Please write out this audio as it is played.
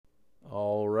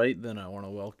Alright, then I want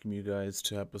to welcome you guys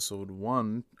to episode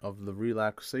 1 of the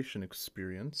Relaksation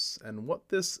Experience. And what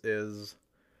this is,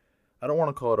 I don't want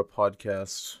to call it a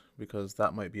podcast because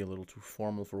that might be a little too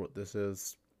formal for what this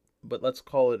is, but let's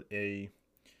call it a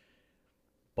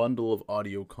bundle of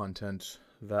audio content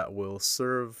that will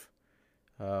serve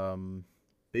um,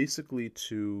 basically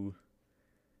to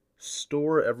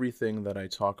store everything that I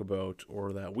talk about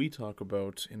or that we talk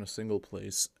about in a single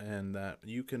place and that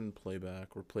you can play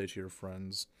back or play to your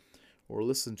friends or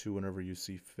listen to whenever you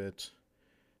see fit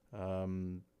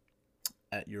um,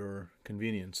 at your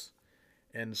convenience.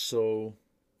 And so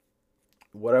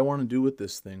what I want to do with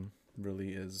this thing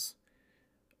really is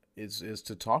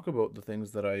to talk about the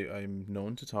things that I'm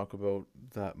known to talk about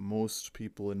that most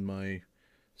people in my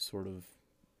sort of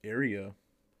area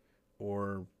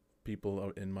or people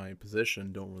out in my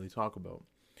position don't really talk about.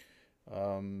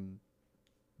 Um,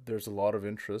 there's a lot of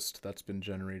interest that's been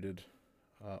generated,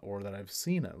 or that I've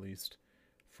seen at least,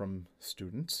 from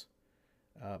students.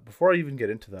 Before I even get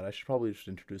into that, I should probably just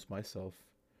introduce myself.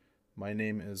 My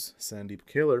name is Sandeep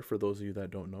Kaler, for those of you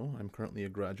that don't know. I'm currently a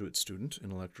graduate student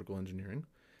in electrical engineering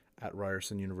at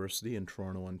Ryerson University in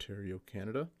Toronto, Ontario,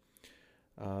 Canada.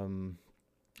 Um,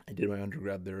 I did my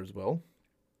undergrad there as well.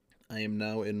 I am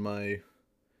now in my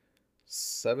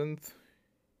 7th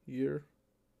year.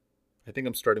 I think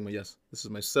I'm starting this is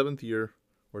my 7th year,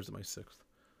 or is it my 6th?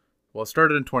 Well, I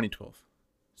started in 2012,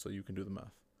 so you can do the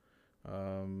math.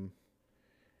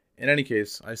 In any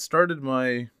case, I started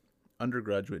my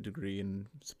undergraduate degree in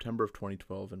September of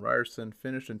 2012 in Ryerson,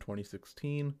 finished in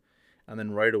 2016, and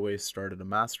then right away started a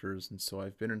master's, and so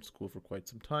I've been in school for quite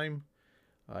some time.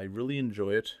 I really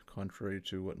enjoy it, contrary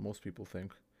to what most people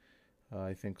think.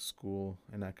 I think school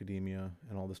and academia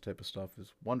and all this type of stuff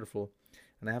is wonderful,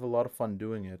 and I have a lot of fun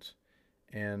doing it.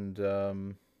 And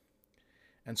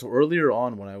so earlier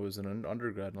on, when I was an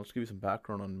undergrad, and I'll just give you some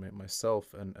background on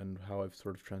myself and how I've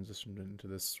sort of transitioned into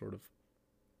this sort of,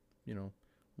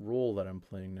 role that I'm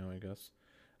playing now, I guess.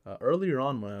 Earlier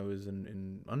on, when I was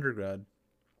in undergrad,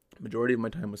 majority of my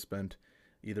time was spent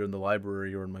either in the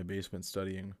library or in my basement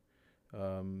studying,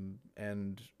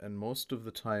 and most of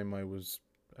the time I was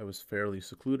fairly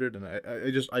secluded, and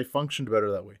I functioned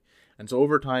better that way. And so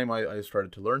over time, I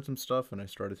started to learn some stuff, and I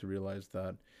started to realize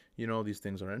that, these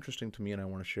things are interesting to me, and I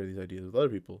want to share these ideas with other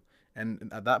people.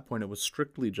 And at that point, it was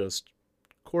strictly just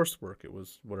coursework. It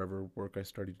was whatever work I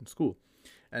studied in school.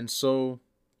 And so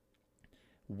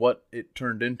what it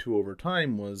turned into over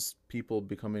time was people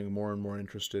becoming more and more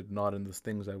interested, not in the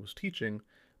things I was teaching,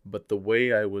 but the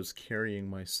way I was carrying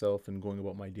myself and going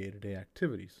about my day-to-day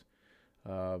activities.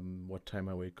 What time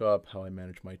I wake up, how I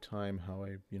manage my time, how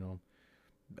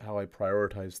I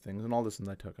prioritize things, and all this and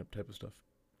that type of stuff.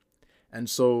 And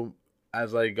so,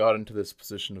 as I got into this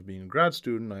position of being a grad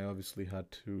student, I obviously had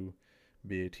to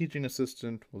be a teaching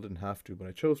assistant. Well, didn't have to, but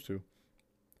I chose to,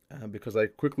 because I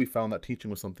quickly found that teaching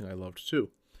was something I loved too.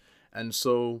 And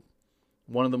so,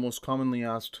 one of the most commonly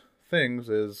asked things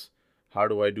is, how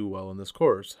do I do well in this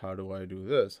course? How do I do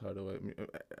this? How do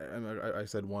I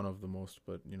said one of the most,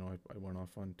 but, I went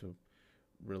off on to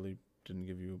really didn't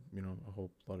give you, a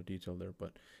whole lot of detail there.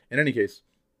 But in any case,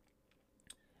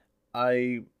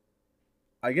 I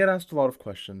get asked a lot of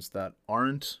questions that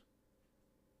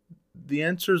the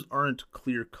answers aren't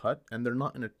clear cut, and they're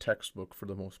not in a textbook for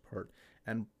the most part.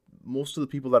 And most of the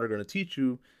people that are going to teach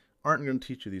you aren't going to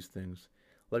teach you these things.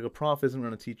 Like, a prof isn't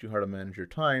going to teach you how to manage your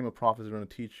time. A prof is going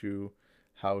to teach you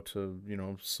how to,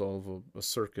 solve a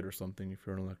circuit or something if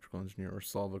you're an electrical engineer, or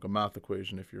solve like a math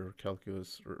equation if you're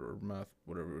calculus or math,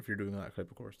 whatever, if you're doing that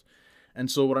type of course. And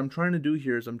so what I'm trying to do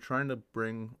here is I'm trying to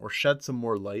bring or shed some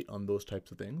more light on those types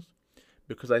of things,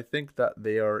 because I think that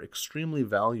they are extremely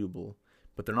valuable,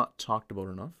 but they're not talked about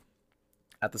enough.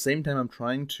 At the same time, I'm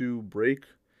trying to break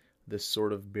this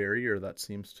sort of barrier that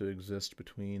seems to exist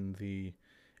between the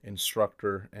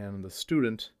instructor and the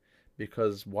student,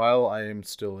 because while I am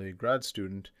still a grad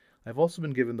student, I've also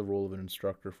been given the role of an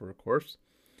instructor for a course,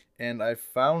 and I've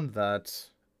found that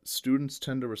students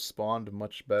tend to respond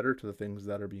much better to the things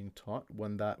that are being taught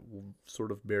when that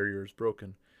sort of barrier is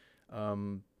broken.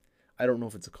 I don't know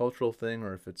if it's a cultural thing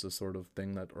or if it's a sort of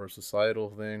thing that, or a societal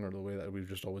thing, or the way that we've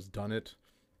just always done it,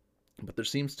 but there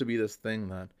seems to be this thing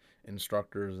that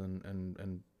instructors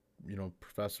and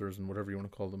professors and whatever you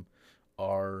want to call them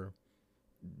are,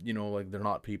 like, they're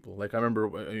not people. Like, I remember,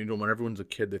 when everyone's a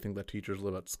kid, they think that teachers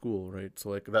live at school, right? So,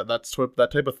 like, that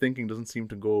type of thinking doesn't seem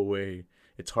to go away.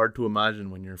 It's hard to imagine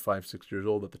when you're 5-6 years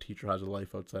old that the teacher has a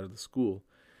life outside of the school.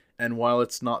 And while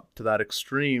it's not to that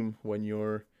extreme when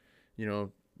you're,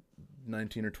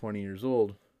 19 or 20 years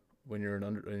old, when you're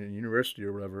in university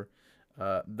or whatever,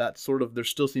 that sort of, there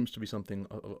still seems to be something,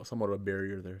 somewhat of a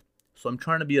barrier there. So I'm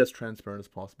trying to be as transparent as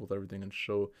possible with everything and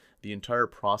show the entire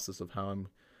process of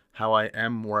how I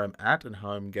am where I'm at and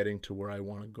how I'm getting to where I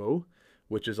want to go,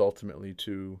 which is ultimately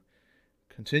to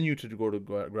continue to go to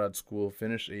grad school,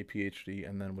 finish a PhD,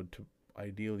 and then would to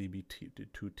ideally be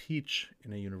to teach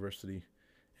in a university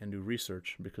and do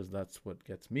research, because that's what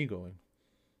gets me going.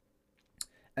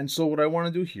 And so what I want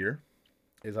to do here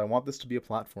is I want this to be a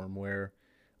platform where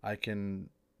I can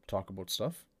talk about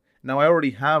stuff. Now, I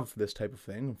already have this type of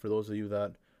thing. For those of you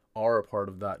that are a part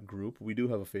of that group, we do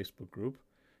have a Facebook group.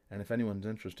 And if anyone's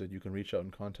interested, you can reach out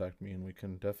and contact me, and we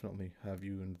can definitely have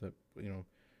you in the,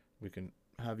 we can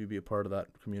have you be a part of that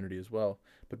community as well.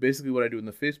 But basically, what I do in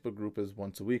the Facebook group is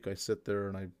once a week, I sit there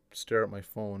and I stare at my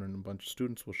phone, and a bunch of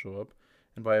students will show up.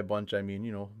 And by a bunch, I mean,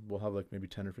 we'll have like maybe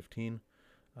 10 or 15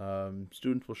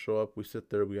 students will show up. We sit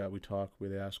there, we talk,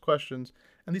 they ask questions,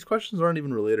 and these questions aren't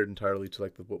even related entirely to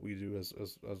like what we do as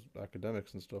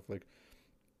academics and stuff. Like,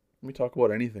 we talk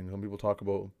about anything. Some people talk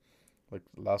about, like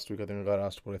last week, I think I got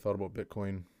asked what I thought about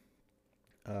Bitcoin.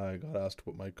 I got asked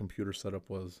what my computer setup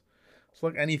was. So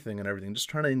like anything and everything, just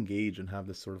trying to engage and have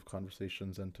this sort of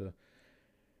conversations, and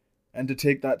to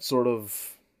take that sort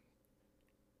of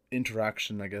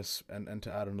interaction, I guess, and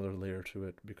to add another layer to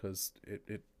it, because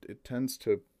it tends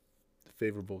to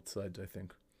favor both sides, I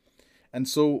think. And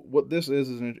so what this is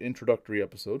an introductory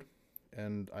episode,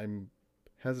 and I'm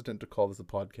hesitant to call this a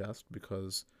podcast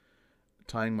because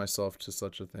tying myself to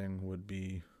such a thing would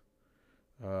be,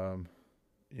 um,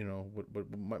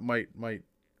 might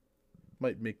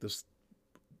make this,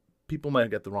 people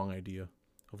might get the wrong idea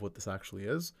of what this actually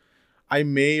is. I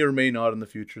may or may not in the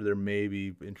future. There may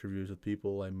be interviews with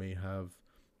people. I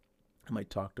might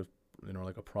talk to,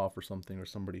 like a prof or something, or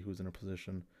somebody who's in a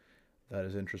position that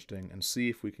is interesting, and see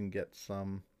if we can get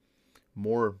some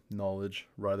more knowledge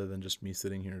rather than just me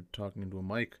sitting here talking into a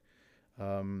mic.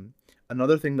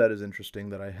 Another thing that is interesting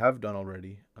that I have done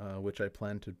already, which I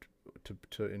plan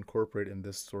to incorporate in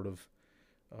this sort of,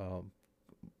 uh,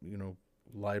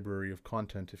 library of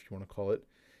content, if you want to call it,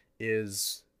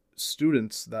 is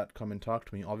students that come and talk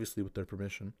to me, obviously with their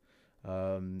permission.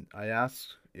 I ask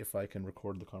if I can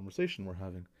record the conversation we're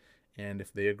having, and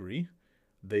if they agree,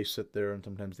 they sit there and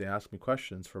sometimes they ask me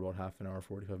questions for about half an hour,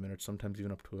 45 minutes, sometimes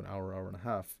even up to an hour, hour and a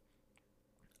half,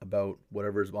 about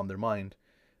whatever is on their mind.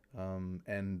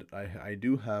 And I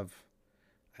do have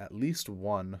at least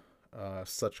one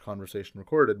such conversation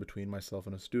recorded between myself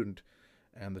and a student,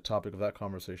 and the topic of that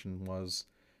conversation was,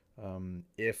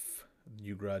 if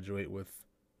you graduate with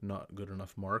not good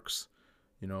enough marks,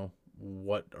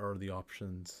 what are the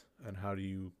options, and how do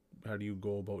you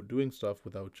go about doing stuff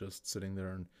without just sitting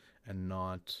there and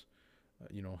not,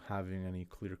 having any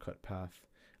clear cut path.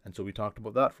 And so we talked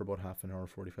about that for about half an hour,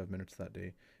 45 minutes that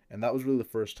day. And that was really the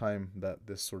first time that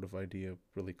this sort of idea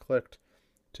really clicked,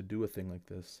 to do a thing like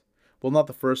this. Well, not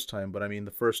the first time, but I mean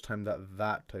the first time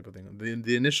that type of thing.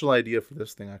 The initial idea for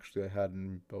this thing actually I had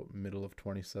in about middle of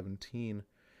 2017.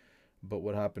 But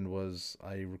what happened was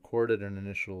I recorded an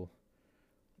initial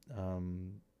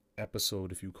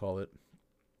episode, if you call it.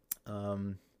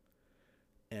 Um,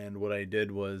 and what I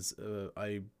did was,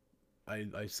 I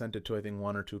sent it to, I think,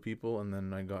 one or two people, and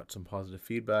then I got some positive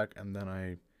feedback, and then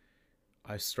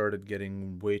I started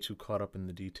getting way too caught up in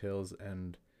the details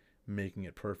and making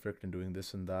it perfect and doing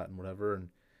this and that and whatever,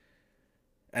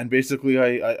 and basically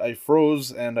I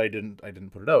froze, and I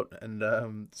didn't put it out.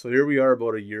 And so here we are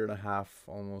about a year and a half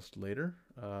almost later.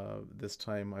 This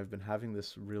time I've been having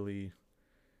this really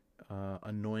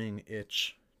annoying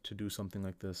itch to do something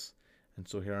like this, and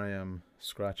so here I am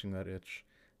scratching that itch,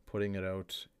 putting it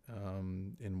out,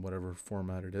 in whatever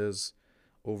format it is.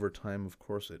 Over time, of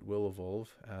course, it will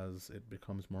evolve as it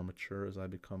becomes more mature, as I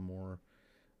become more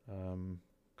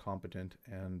competent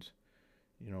and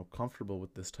comfortable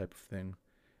with this type of thing.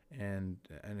 And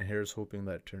here's hoping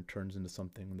that turns into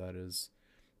something that is,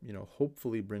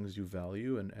 hopefully brings you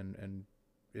value, and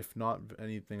if not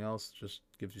anything else, just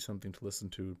gives you something to listen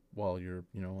to while you're,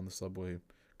 on the subway,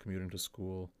 commuting to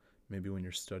school, maybe when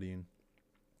you're studying.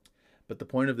 But the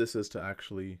point of this is to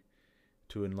actually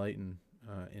to enlighten,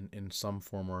 in some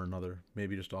form or another,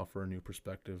 maybe just offer a new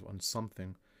perspective on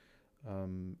something.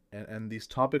 And these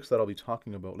topics that I'll be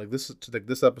talking about, like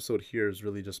this episode here is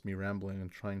really just me rambling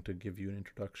and trying to give you an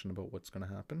introduction about what's going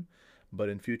to happen. But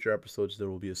in future episodes, there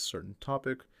will be a certain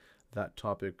topic. That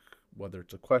topic, whether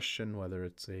it's a question, whether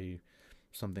it's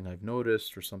something I've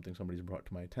noticed, or something somebody's brought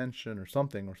to my attention, or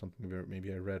something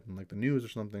maybe I read in like the news or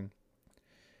something.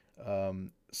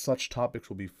 Such topics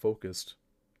will be focused,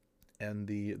 and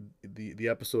the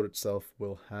episode itself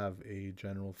will have a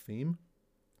general theme,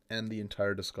 and the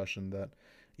entire discussion that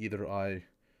either I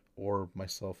or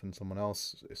myself and someone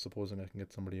else, supposing I can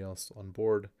get somebody else on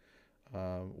board,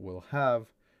 will have,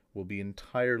 will be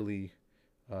entirely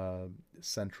uh,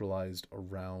 centralized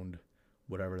around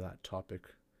whatever that topic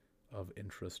of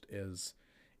interest is.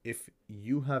 If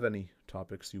you have any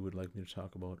topics you would like me to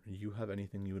talk about, or you have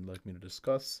anything you would like me to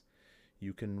discuss,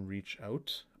 you can reach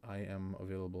out. I am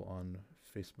available on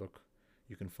Facebook.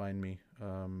 You can find me.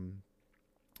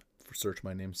 For search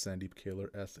my name, Sandeep Kaler,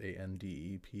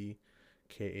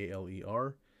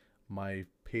 SandepKaler. My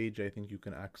page, I think you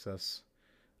can access,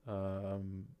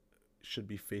 um, should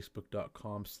be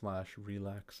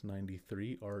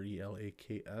facebook.com/relax93,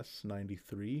 RELAKS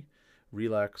 93.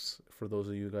 Relax, for those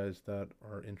of you guys that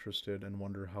are interested and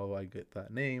wonder how I get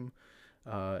that name,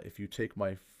 if you take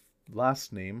my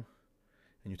last name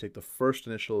and you take the first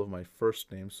initial of my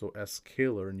first name, so S.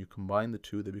 Kaler, and you combine the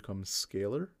two, they become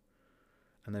Scalar.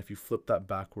 And then if you flip that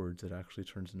backwards, it actually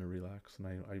turns into Relax.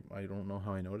 And I don't know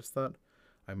how I noticed that.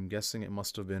 I'm guessing it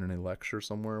must have been in a lecture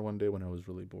somewhere one day when I was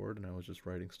really bored and I was just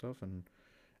writing stuff, and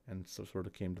so sort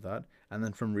of came to that. And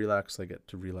then from Relax, I get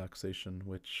to Relaxation,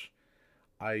 which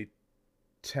I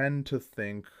tend to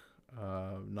think,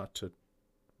 not to,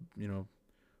 you know,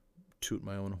 toot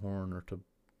my own horn or to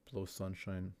blow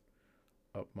sunshine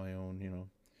up my own,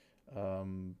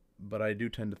 but I do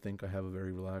tend to think I have a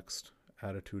very relaxed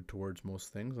attitude towards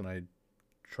most things, and I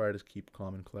try to keep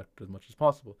calm and collected as much as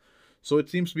possible. So it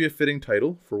seems to be a fitting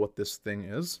title for what this thing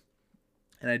is,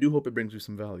 and I do hope it brings you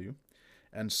some value.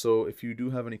 And so if you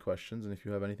do have any questions, and if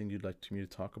you have anything you'd like me to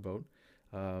talk about,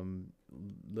 um,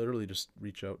 literally just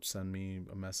reach out, send me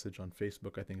a message on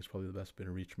Facebook. I think is probably the best way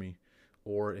to reach me.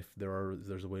 Or if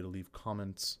there's a way to leave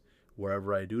comments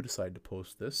wherever I do decide to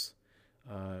post this,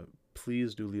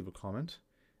 please do leave a comment,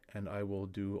 and I will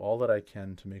do all that I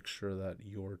can to make sure that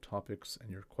your topics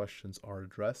and your questions are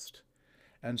addressed.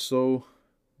 And so,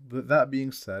 with that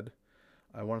being said,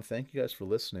 I want to thank you guys for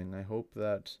listening. I hope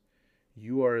that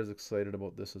you are as excited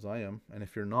about this as I am. And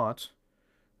if you're not,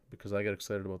 because I get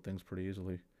excited about things pretty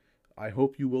easily, I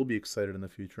hope you will be excited in the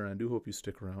future. And I do hope you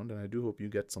stick around. And I do hope you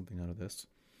get something out of this.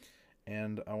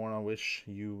 And I want to wish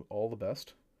you all the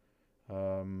best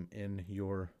in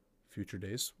your future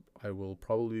days. I will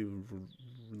probably be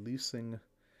releasing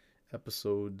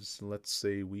episodes, let's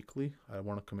say weekly. I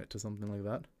want to commit to something like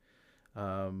that.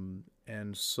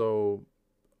 And so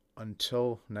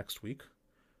until next week,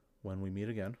 when we meet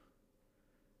again,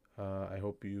 I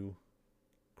hope you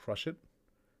crush it.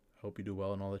 I hope you do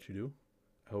well in all that you do.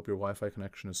 I hope your Wi-Fi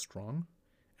connection is strong,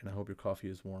 and I hope your coffee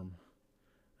is warm.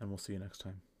 And we'll see you next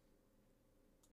time.